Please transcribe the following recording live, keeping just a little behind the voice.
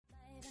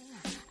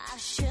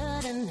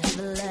shouldn't have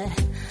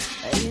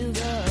let you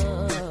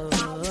go.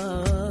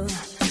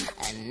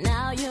 And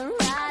now you're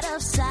right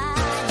outside.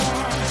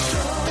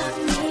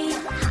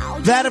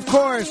 That, of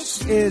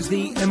course, is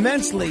the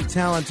immensely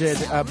talented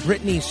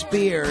Britney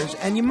Spears.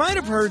 And you might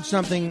have heard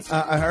something,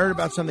 I heard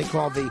about something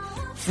called the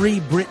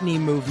Free Britney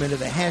movement, or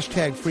the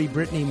hashtag Free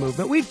Britney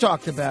movement. We've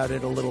talked about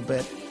it a little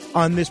bit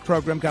on this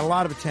program, got a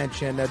lot of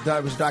attention.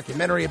 There was a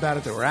documentary about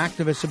it. There were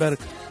activists about it.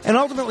 And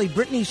ultimately,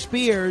 Britney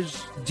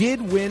Spears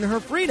did win her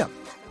freedom.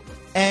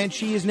 And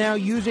she is now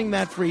using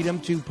that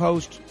freedom to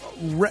post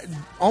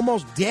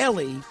almost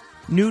daily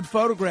nude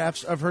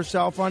photographs of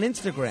herself on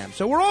Instagram.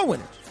 So we're all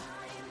winners.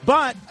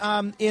 But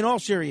in all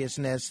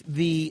seriousness,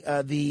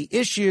 the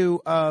issue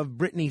of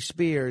Britney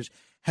Spears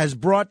has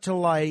brought to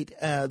light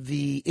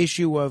the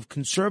issue of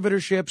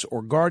conservatorships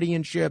or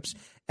guardianships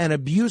and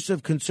abuse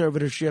of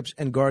conservatorships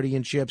and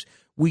guardianships.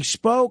 We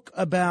spoke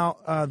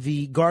about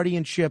the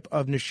guardianship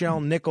of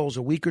Nichelle Nichols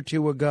a week or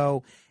two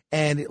ago,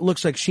 and it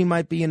looks like she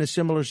might be in a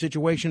similar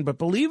situation. But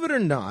believe it or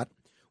not,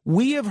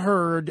 we have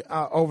heard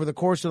over the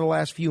course of the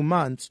last few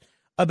months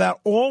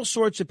about all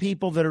sorts of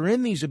people that are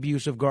in these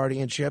abusive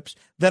guardianships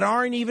that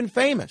aren't even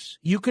famous.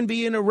 You can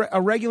be in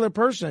a regular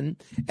person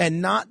and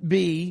not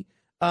be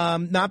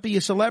a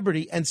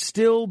celebrity and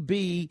still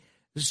be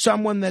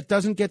someone that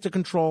doesn't get to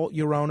control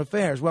your own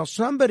affairs. Well,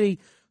 somebody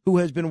who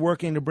has been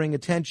working to bring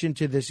attention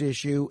to this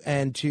issue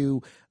and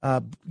to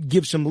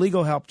give some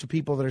legal help to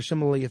people that are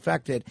similarly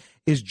affected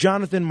is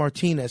Jonathan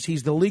Martinis.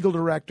 He's the legal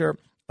director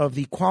of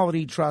the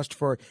Quality Trust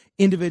for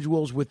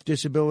Individuals with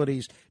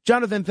Disabilities.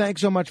 Jonathan, thanks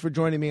so much for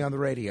joining me on the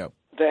radio.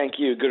 Thank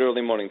you. Good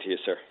early morning to you,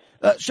 sir.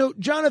 So,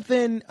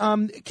 Jonathan,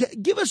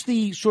 give us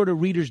the sort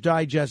of Reader's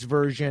Digest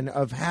version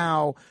of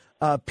how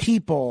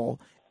people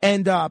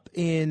end up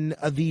in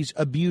these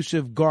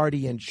abusive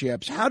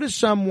guardianships. How does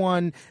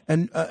someone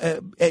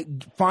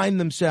find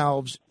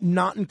themselves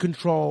not in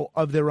control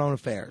of their own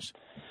affairs?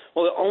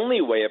 Well, the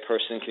only way a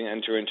person can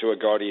enter into a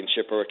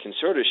guardianship or a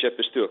conservatorship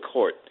is through a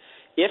court.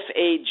 If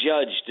a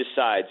judge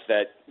decides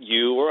that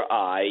you or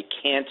I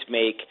can't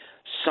make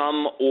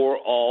some or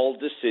all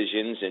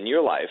decisions in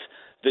your life,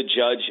 the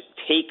judge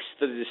takes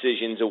the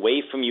decisions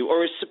away from you,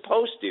 or is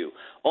supposed to.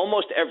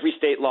 Almost every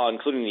state law,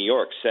 including New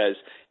York, says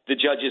the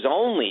judge is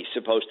only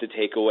supposed to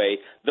take away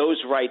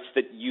those rights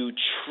that you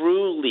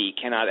truly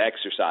cannot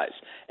exercise.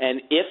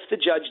 And if the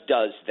judge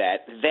does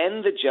that,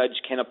 then the judge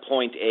can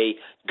appoint a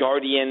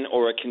guardian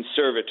or a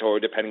conservator,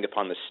 depending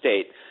upon the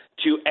state,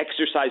 to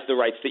exercise the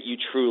rights that you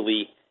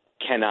truly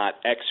cannot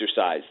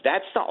exercise.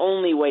 That's the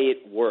only way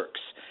it works.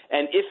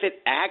 And if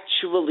it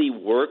actually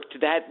worked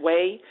that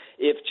way,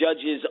 if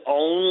judges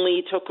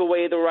only took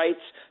away the rights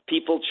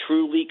people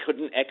truly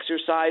couldn't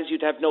exercise,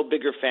 you'd have no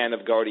bigger fan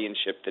of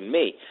guardianship than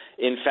me.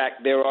 In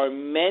fact, there are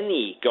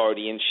many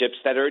guardianships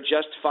that are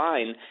just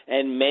fine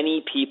and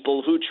many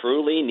people who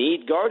truly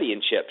need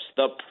guardianships.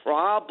 The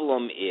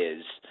problem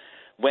is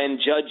when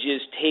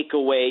judges take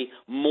away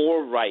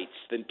more rights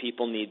than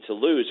people need to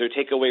lose, or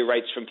take away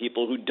rights from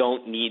people who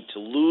don't need to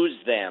lose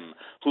them,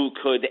 who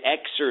could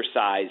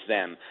exercise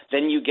them,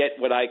 then you get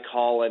what I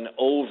call an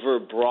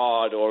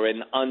overbroad or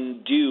an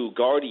undue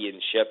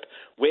guardianship,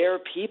 where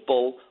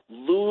people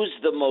lose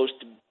the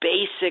most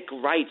basic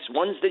rights,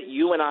 ones that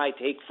you and I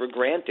take for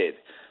granted,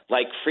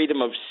 like freedom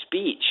of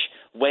speech,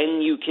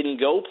 when you can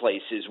go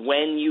places,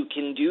 when you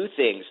can do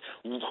things,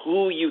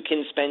 who you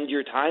can spend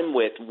your time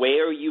with,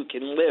 where you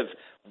can live,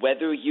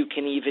 whether you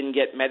can even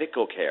get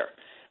medical care.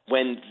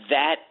 When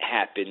that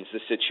happens, the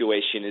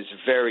situation is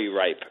very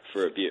ripe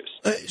for abuse.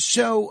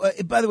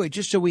 By the way,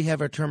 just so we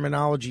have our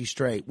terminology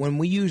straight, when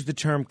we use the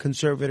term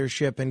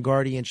conservatorship and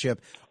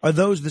guardianship, are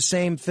those the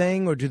same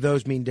thing, or do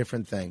those mean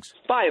different things?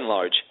 By and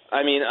large.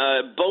 I mean,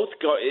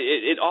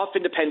 it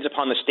often depends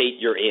upon the state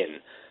you're in.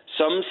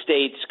 Some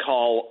states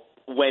call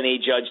when a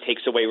judge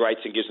takes away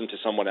rights and gives them to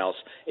someone else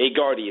a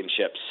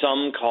guardianship.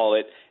 Some call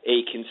it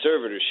a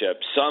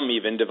conservatorship. Some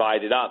even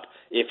divide it up.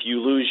 If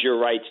you lose your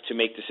rights to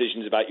make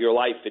decisions about your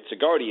life, it's a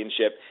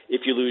guardianship.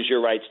 If you lose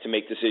your rights to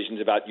make decisions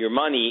about your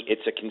money,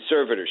 it's a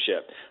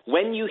conservatorship.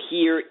 When you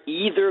hear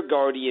either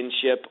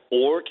guardianship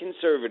or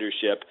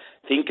conservatorship,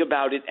 think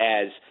about it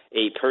as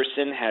a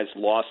person has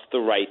lost the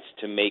rights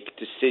to make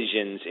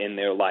decisions in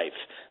their life.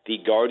 The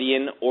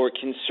guardian or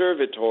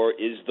conservator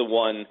is the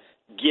one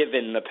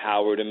given the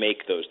power to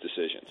make those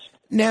decisions.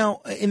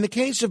 Now, in the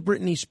case of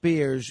Britney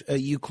Spears,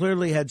 you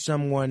clearly had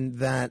someone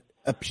that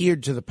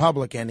appeared to the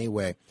public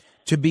anyway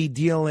to be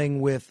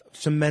dealing with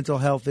some mental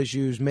health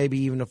issues, maybe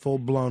even a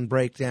full-blown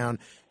breakdown.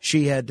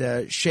 She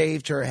had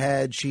shaved her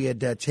head. She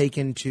had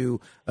taken to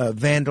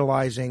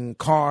vandalizing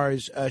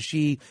cars.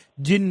 She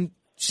didn't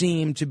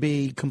seem to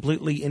be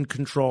completely in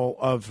control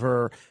of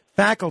her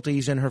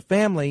faculties, and her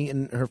family,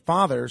 and her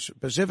father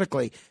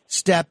specifically,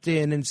 stepped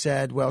in and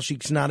said, well,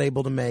 she's not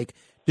able to make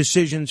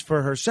decisions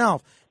for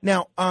herself.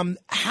 Now, there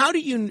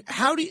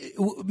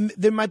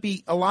might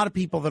be a lot of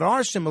people that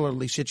are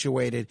similarly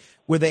situated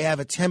where they have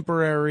a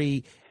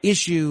temporary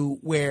issue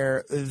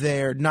where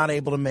they're not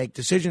able to make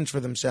decisions for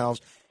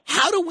themselves.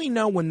 How do we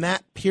know when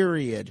that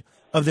period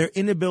of their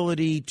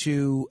inability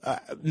to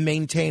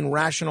maintain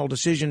rational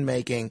decision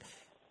making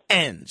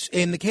ends.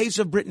 In the case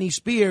of Britney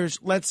Spears,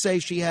 let's say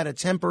she had a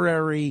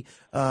temporary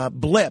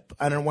blip.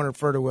 I don't want to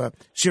refer to a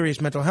serious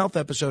mental health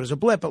episode as a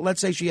blip, but let's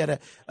say she had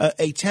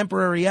a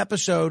temporary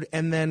episode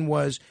and then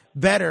was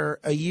better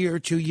a year,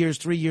 2 years,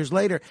 3 years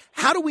later.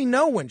 How do we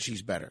know when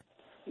she's better?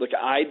 Look,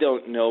 I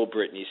don't know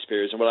Britney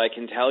Spears, and what I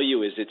can tell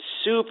you is it's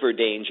super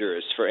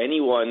dangerous for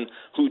anyone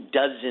who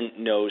doesn't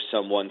know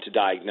someone to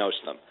diagnose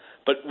them.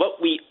 But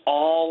what we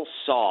all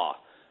saw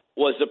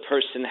was a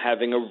person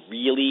having a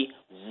really,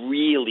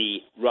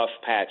 really rough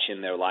patch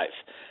in their life.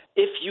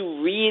 If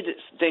you read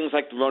things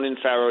like Ronan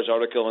Farrow's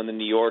article in The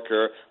New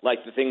Yorker,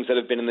 like the things that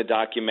have been in the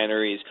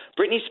documentaries,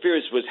 Britney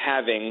Spears was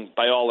having,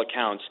 by all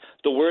accounts,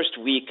 the worst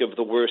week of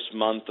the worst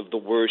month of the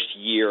worst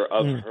year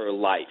of her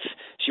life.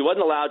 She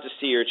wasn't allowed to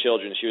see her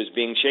children. She was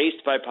being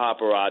chased by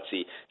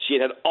paparazzi. She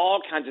had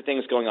all kinds of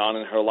things going on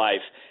in her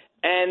life.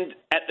 And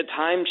at the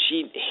time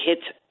she hit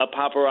a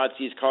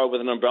paparazzi's car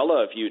with an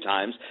umbrella a few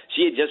times,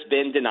 she had just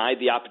been denied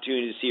the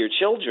opportunity to see her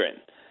children.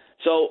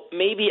 So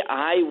maybe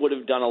I would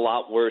have done a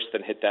lot worse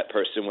than hit that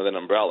person with an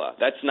umbrella.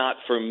 That's not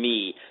for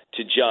me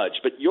to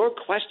judge. But your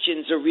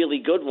question's a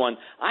really good one.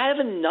 I have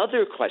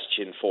another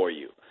question for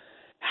you.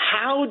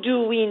 How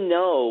do we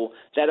know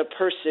that a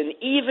person,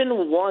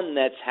 even one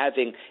that's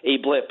having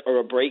a blip or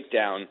a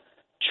breakdown,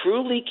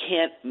 truly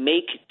can't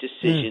make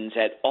decisions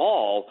at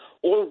all,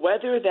 or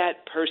whether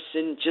that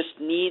person just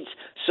needs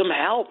some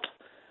help,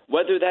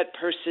 whether that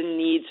person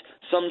needs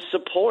some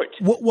support?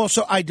 Well,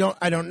 so I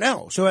don't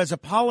know. So as a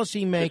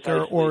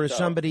policymaker or as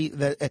somebody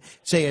that,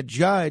 say, a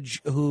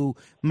judge who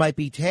might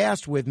be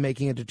tasked with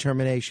making a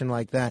determination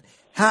like that,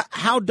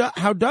 how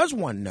does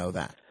one know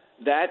that?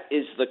 That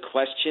is the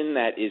question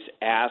that is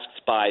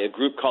asked by a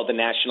group called the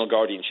National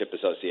Guardianship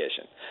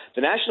Association.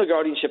 The National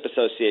Guardianship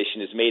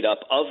Association is made up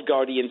of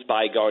guardians,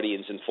 by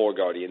guardians, and for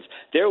guardians.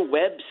 Their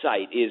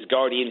website is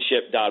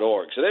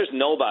guardianship.org, so there's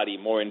nobody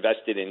more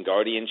invested in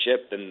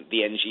guardianship than the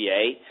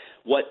NGA.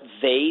 What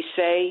they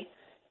say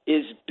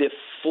is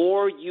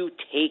before you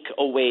take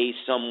away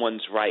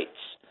someone's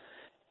rights,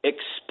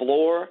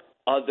 explore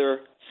other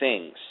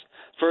things.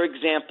 For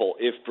example,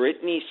 if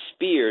Britney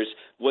Spears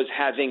was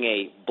having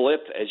a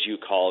blip, as you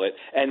call it,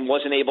 and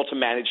wasn't able to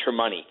manage her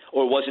money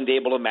or wasn't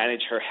able to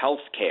manage her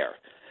health care,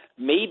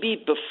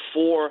 maybe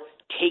before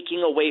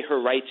taking away her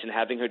rights and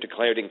having her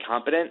declared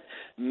incompetent,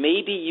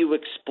 maybe you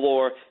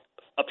explore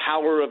a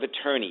power of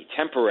attorney,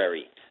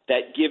 temporary,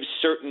 that gives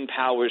certain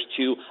powers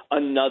to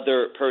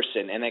another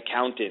person, an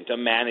accountant, a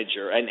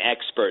manager, an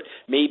expert,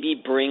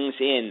 maybe brings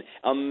in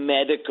a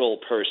medical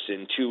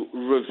person to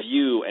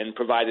review and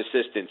provide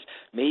assistance.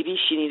 Maybe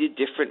she needed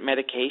different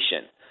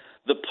medication.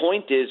 The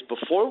point is,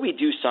 before we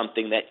do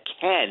something that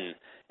can,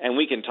 and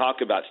we can talk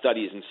about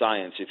studies in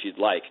science if you'd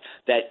like,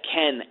 that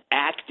can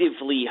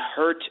actively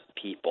hurt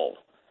people,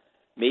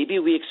 maybe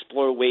we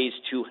explore ways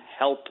to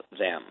help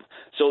them.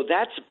 So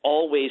that's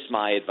always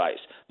my advice.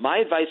 My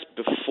advice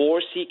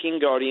before seeking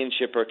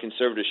guardianship or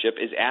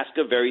conservatorship is ask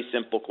a very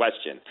simple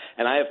question.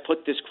 And I have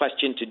put this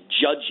question to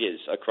judges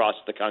across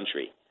the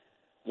country.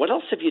 What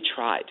else have you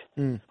tried?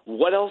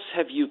 What else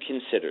have you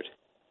considered?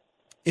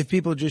 If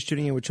people are just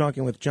tuning in, we're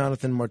talking with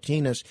Jonathan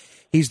Martinis.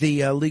 He's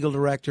the legal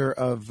director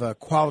of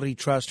Quality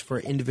Trust for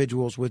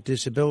Individuals with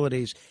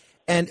Disabilities.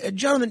 And,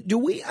 Jonathan,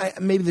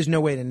 maybe there's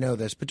no way to know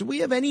this, but do we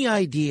have any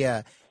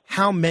idea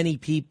how many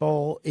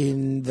people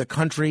in the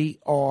country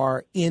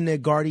are in a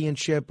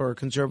guardianship or a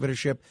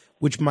conservatorship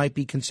which might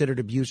be considered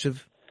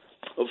abusive?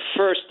 Well,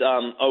 first,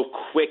 a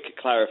quick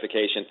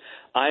clarification.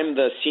 I'm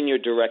the Senior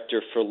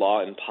Director for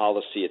Law and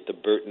Policy at the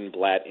Burton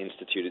Blatt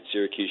Institute at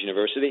Syracuse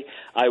University.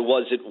 I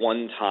was at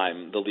one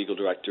time the Legal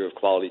Director of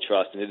Quality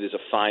Trust, and it is a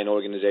fine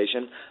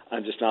organization.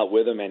 I'm just not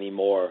with them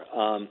anymore.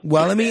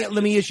 Well, let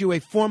me issue a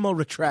formal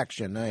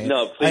retraction. I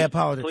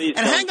apologize. Please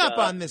and hang up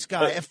on this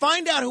guy.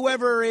 Find out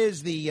whoever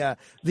is the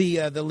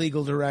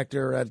legal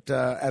director at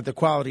the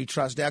Quality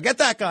Trust. Now, get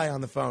that guy on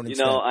the phone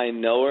instead. You know, I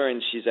know her,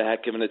 and she's a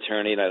heck of an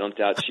attorney, and I don't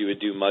doubt she would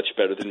do much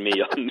better than me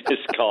on this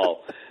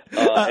call.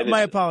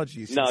 My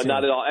apologies. No, sincerely.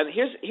 not at all. And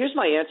here's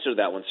my answer to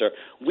that one, sir.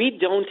 We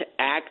don't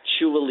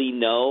actually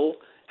know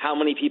how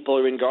many people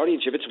are in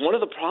guardianship. It's one of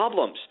the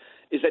problems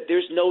is that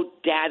there's no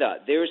data.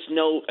 There's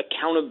no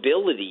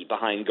accountability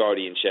behind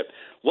guardianship.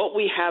 What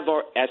we have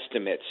are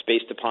estimates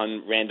based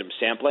upon random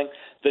sampling.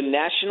 The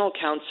National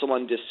Council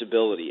on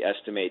Disability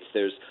estimates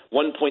there's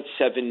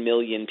 1.7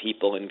 million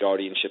people in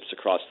guardianships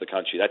across the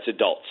country. That's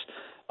adults.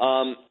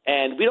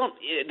 And we don't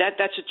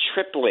that's a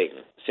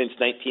tripling since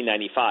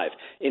 1995.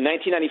 In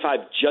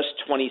 1995, just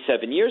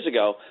 27 years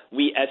ago,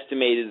 we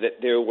estimated that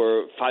there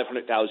were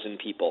 500,000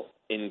 people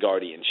in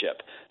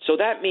guardianship. So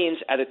that means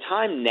at a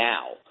time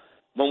now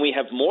when we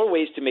have more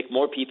ways to make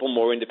more people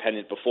more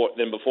independent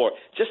than before,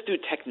 just through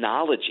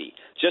technology,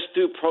 just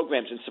through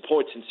programs and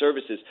supports and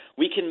services,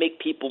 we can make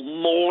people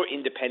more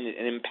independent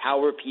and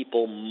empower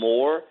people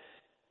more.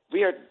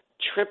 We are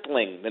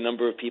tripling the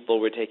number of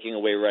people we're taking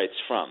away rights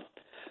from.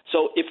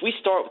 So if we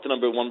start with the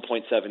number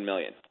 1.7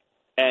 million,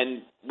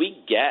 and we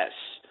guess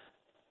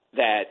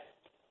that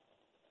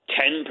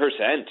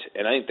 10%,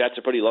 and I think that's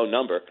a pretty low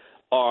number,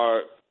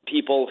 are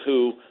people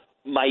who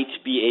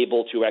might be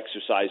able to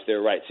exercise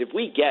their rights. If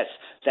we guess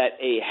that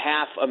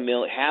half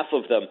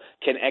of them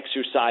can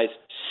exercise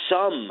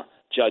some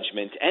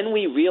judgment, and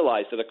we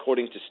realize that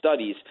according to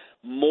studies,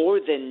 more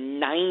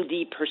than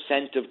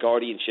 90% of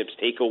guardianships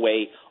take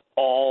away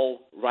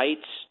all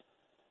rights,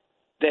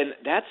 then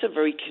that's a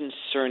very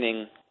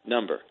concerning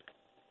number.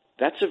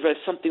 That's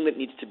something that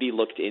needs to be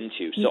looked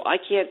into. So I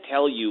can't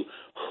tell you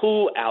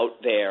who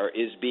out there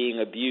is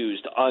being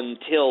abused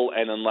until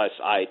and unless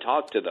I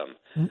talk to them.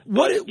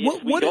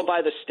 If we go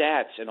by the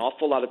stats, an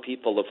awful lot of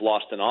people have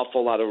lost an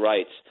awful lot of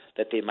rights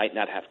that they might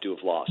not have to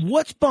have lost.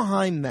 What's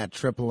behind that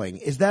tripling?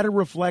 Is that a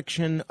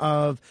reflection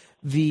of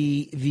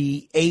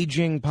the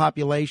aging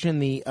population,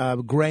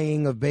 the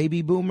graying of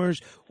baby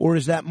boomers, or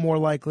is that more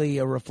likely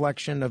a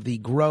reflection of the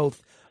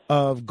growth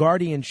of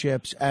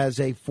guardianships as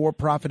a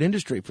for-profit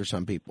industry for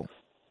some people?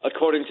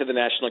 According to the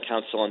National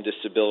Council on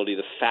Disability,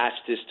 the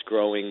fastest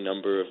growing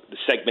the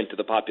segment of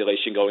the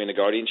population going into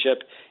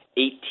guardianship,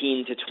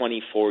 18 to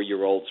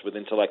 24-year-olds with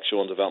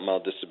intellectual and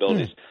developmental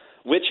disabilities,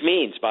 which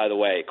means, by the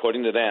way,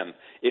 according to them,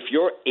 if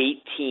you're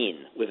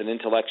 18 with an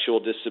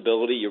intellectual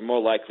disability, you're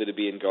more likely to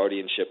be in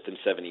guardianship than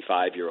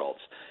 75-year-olds.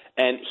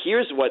 And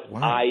here's what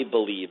I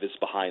believe is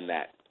behind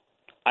that.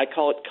 I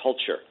call it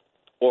culture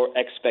or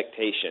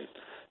expectation.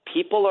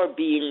 People are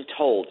being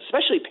told,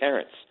 especially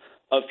parents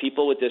of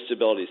people with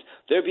disabilities,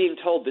 they're being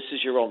told this is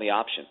your only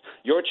option.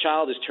 Your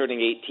child is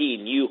turning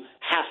 18. You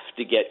have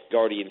to get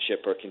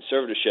guardianship or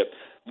conservatorship.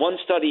 One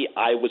study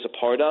I was a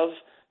part of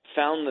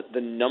found that the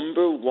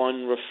number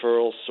one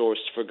referral source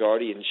for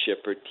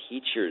guardianship are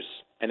teachers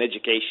and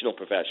educational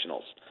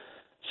professionals.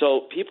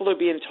 So people are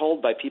being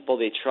told by people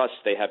they trust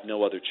they have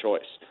no other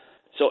choice.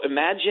 So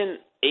imagine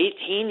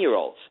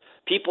 18-year-olds,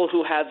 people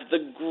who have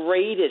the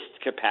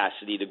greatest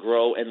capacity to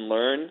grow and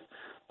learn,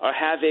 are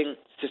having,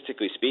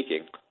 statistically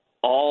speaking,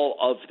 all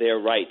of their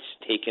rights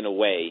taken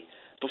away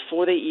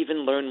before they even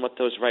learn what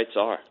those rights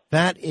are.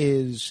 That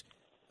is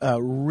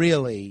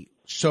really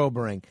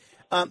sobering.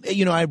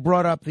 I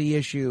brought up the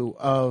issue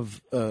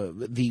of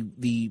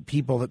the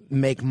people that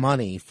make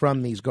money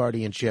from these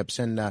guardianships,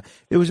 and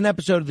there was an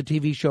episode of the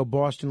TV show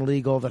Boston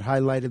Legal that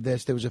highlighted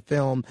this. There was a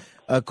film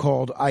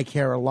called I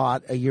Care a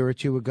Lot a year or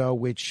two ago,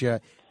 which,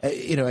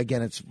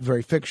 again, it's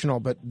very fictional,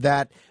 but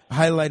that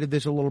highlighted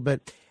this a little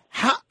bit.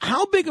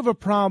 How big of a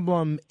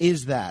problem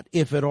is that,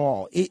 if at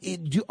all?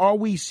 Are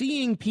we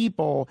seeing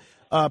people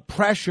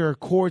pressure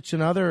courts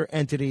and other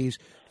entities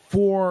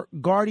for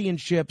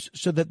guardianships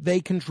so that they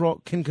can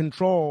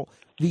control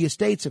the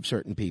estates of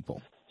certain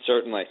people?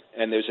 Certainly.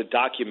 And there's a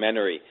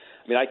documentary.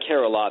 I mean, I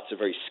Care a Lot's a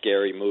very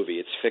scary movie.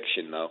 It's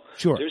fiction, though.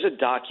 Sure. There's a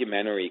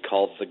documentary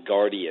called The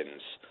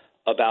Guardians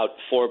about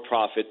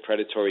for-profit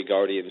predatory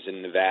guardians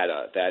in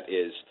Nevada that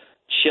is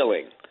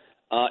chilling.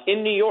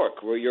 In New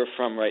York, where you're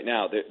from right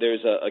now,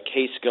 there's a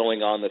case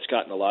going on that's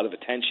gotten a lot of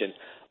attention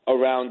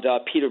around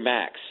Peter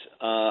Max.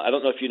 I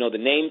don't know if you know the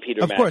name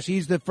Peter Max. Of course,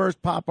 he's the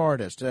first pop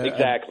artist.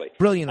 Exactly.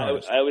 Brilliant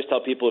artist. I always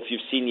tell people, if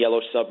you've seen Yellow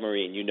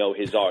Submarine, you know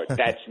his art.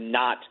 That's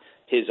not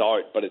his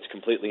art, but it's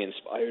completely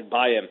inspired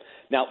by him.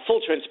 Now,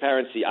 full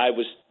transparency, I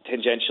was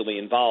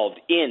tangentially involved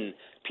in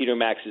Peter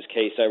Max's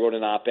case. I wrote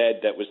an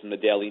op-ed that was in the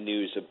Daily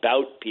News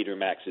about Peter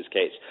Max's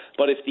case.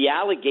 But if the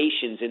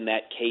allegations in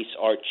that case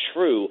are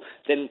true,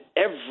 then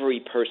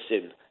every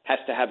person has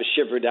to have a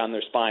shiver down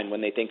their spine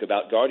when they think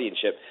about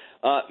guardianship.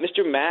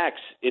 Mr. Max,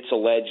 it's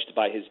alleged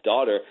by his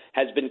daughter,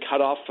 has been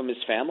cut off from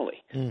his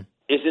family,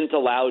 isn't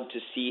allowed to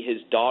see his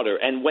daughter.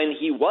 And when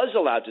he was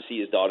allowed to see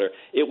his daughter,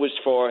 it was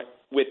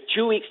with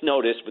 2 weeks'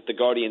 notice, with the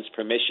guardian's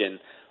permission,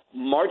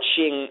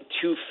 marching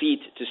 2 feet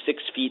to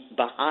 6 feet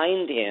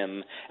behind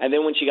him, and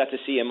then when she got to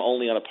see him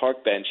only on a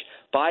park bench,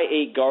 by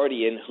a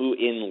guardian who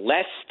in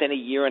less than a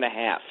year and a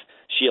half,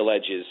 she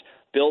alleges,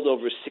 billed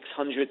over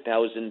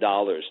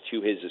 $600,000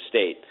 to his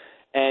estate.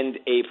 And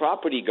a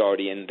property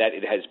guardian, that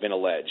it has been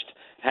alleged,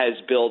 has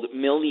billed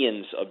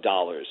millions of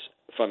dollars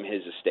from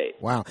his estate.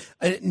 Wow.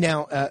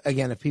 Now,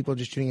 again, if people are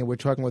just tuning in, we're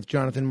talking with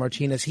Jonathan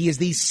Martinis. He is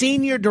the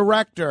Senior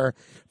Director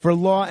for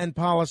Law and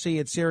Policy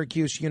at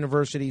Syracuse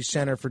University's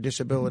Center for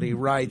Disability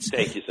Rights.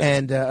 Thank you, sir.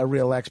 And a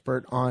real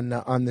expert on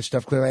this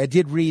stuff, clearly. I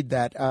did read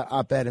that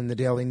op-ed in the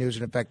Daily News,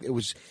 and in fact, it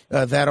was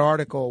that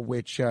article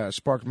which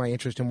sparked my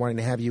interest in wanting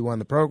to have you on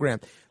the program.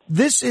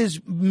 This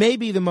is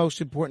maybe the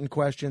most important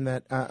question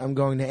that I'm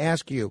going to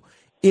ask you.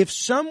 If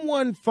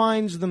someone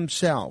finds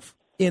themselves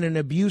in an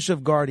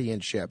abusive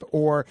guardianship,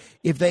 or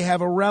if they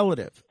have a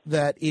relative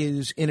that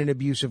is in an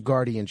abusive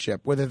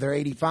guardianship, whether they're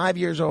 85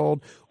 years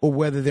old or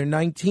whether they're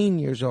 19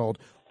 years old,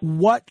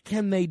 what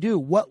can they do?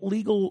 What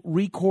legal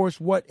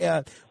recourse, what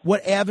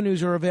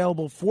avenues are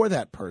available for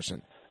that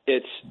person?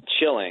 It's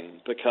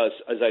chilling because,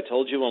 as I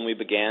told you when we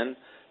began,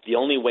 the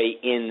only way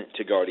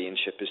into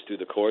guardianship is through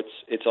the courts.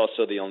 It's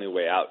also the only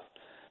way out.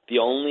 The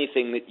only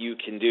thing that you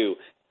can do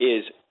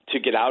is to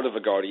get out of a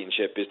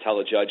guardianship is tell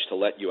a judge to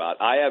let you out.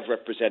 I have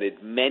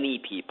represented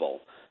many people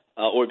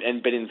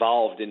and been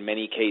involved in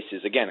many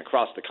cases, again,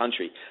 across the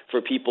country,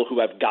 for people who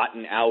have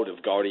gotten out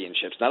of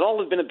guardianships. Not all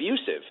have been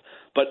abusive,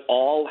 but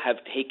all have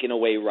taken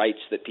away rights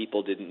that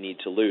people didn't need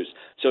to lose.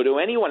 So to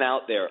anyone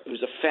out there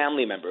who's a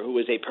family member, who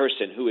is a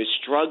person who is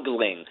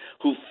struggling,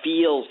 who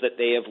feels that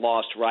they have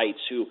lost rights,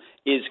 who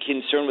is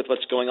concerned with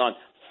what's going on,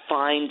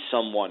 find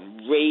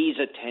someone, raise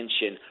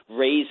attention,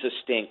 raise a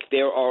stink.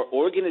 There are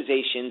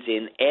organizations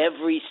in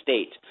every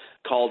state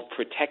called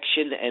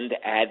protection and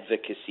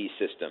advocacy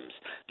systems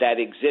that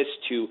exist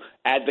to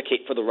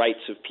advocate for the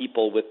rights of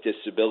people with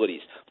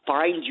disabilities.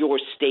 Find your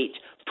state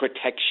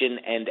protection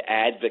and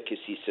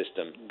advocacy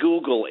system.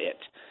 Google it,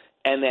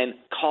 and then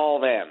call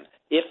them.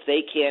 If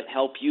they can't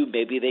help you,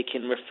 maybe they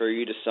can refer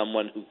you to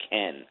someone who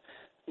can.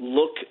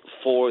 Look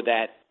for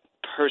that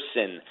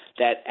person,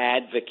 that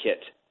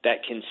advocate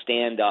that can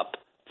stand up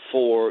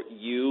for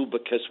you,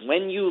 because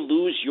when you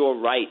lose your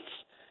rights,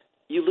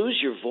 you lose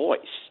your voice.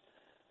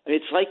 I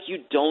mean, it's like you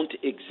don't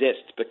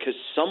exist because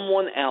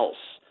someone else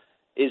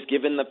is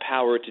given the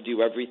power to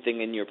do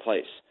everything in your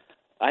place.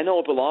 I know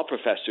of a law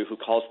professor who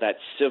calls that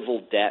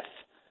civil death.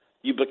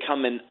 You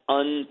become an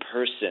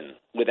unperson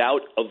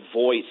without a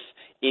voice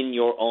in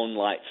your own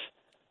life.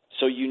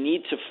 So you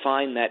need to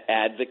find that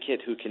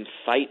advocate who can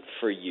fight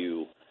for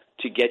you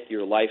to get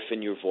your life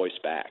and your voice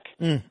back.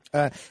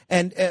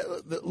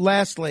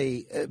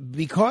 Lastly,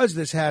 because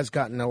this has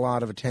gotten a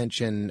lot of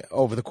attention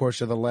over the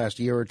course of the last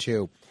year or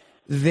two,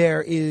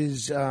 there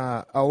is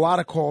a lot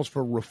of calls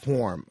for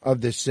reform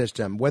of this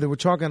system, whether we're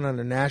talking on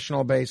a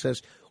national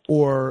basis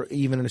or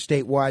even on a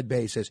statewide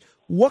basis.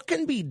 What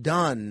can be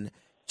done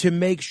to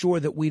make sure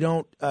that we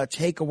don't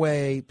take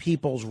away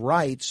people's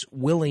rights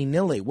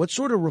willy-nilly? What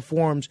sort of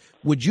reforms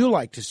would you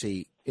like to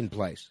see in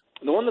place?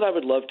 The one that I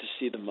would love to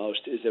see the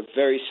most is a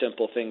very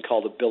simple thing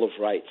called a Bill of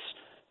Rights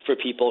for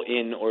people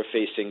in or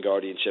facing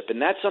guardianship.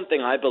 And that's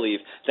something I believe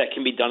that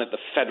can be done at the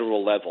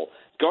federal level.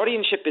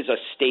 Guardianship is a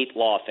state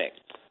law thing,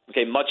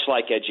 okay, much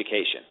like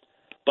education.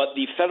 But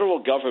the federal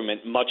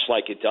government, much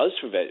like it does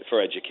for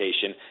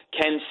education,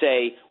 can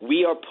say,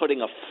 we are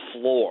putting a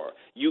floor.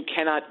 You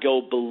cannot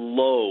go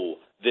below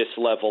this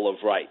level of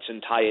rights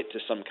and tie it to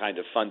some kind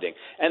of funding.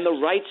 And the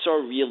rights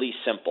are really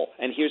simple.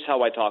 And here's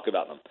how I talk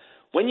about them.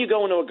 When you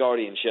go into a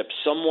guardianship,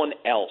 someone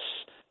else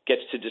gets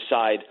to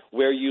decide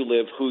where you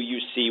live, who you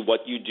see,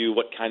 what you do,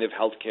 what kind of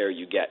health care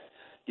you get.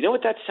 You know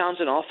what that sounds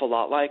an awful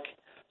lot like?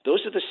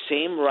 Those are the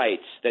same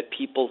rights that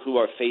people who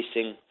are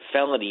facing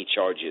felony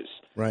charges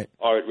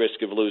are at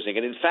risk of losing.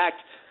 And in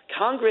fact,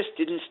 Congress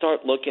didn't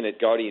start looking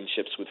at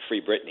guardianships with Free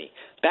Britney.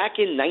 Back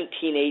in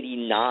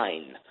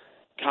 1989,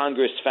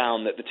 Congress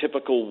found that the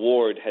typical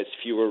ward has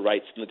fewer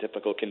rights than the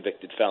typical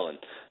convicted felon.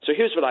 So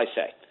here's what I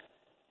say.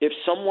 If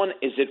someone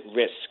is at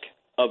risk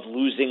of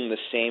losing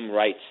the same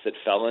rights that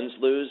felons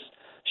lose,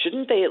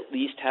 shouldn't they at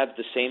least have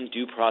the same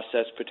due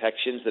process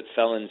protections that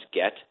felons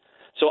get?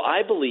 So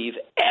I believe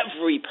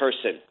every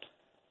person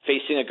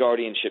facing a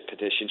guardianship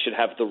petition should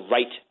have the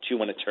right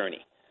to an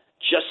attorney,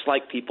 just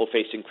like people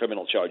facing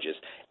criminal charges.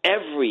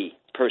 Every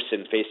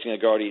person facing a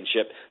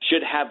guardianship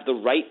should have the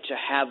right to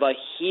have a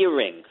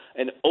hearing,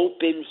 an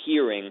open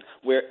hearing,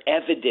 where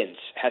evidence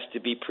has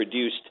to be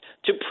produced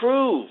to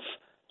prove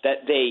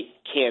that they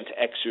can't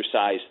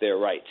exercise their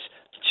rights,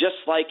 just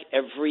like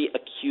every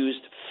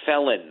accused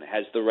felon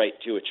has the right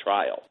to a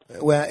trial.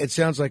 Well, it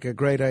sounds like a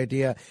great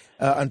idea.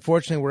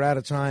 Unfortunately, we're out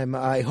of time.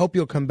 I hope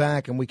you'll come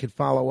back and we could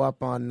follow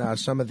up on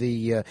some of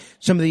the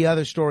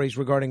other stories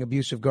regarding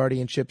abusive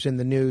guardianships in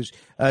the news.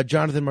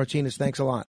 Jonathan Martinis, thanks a lot.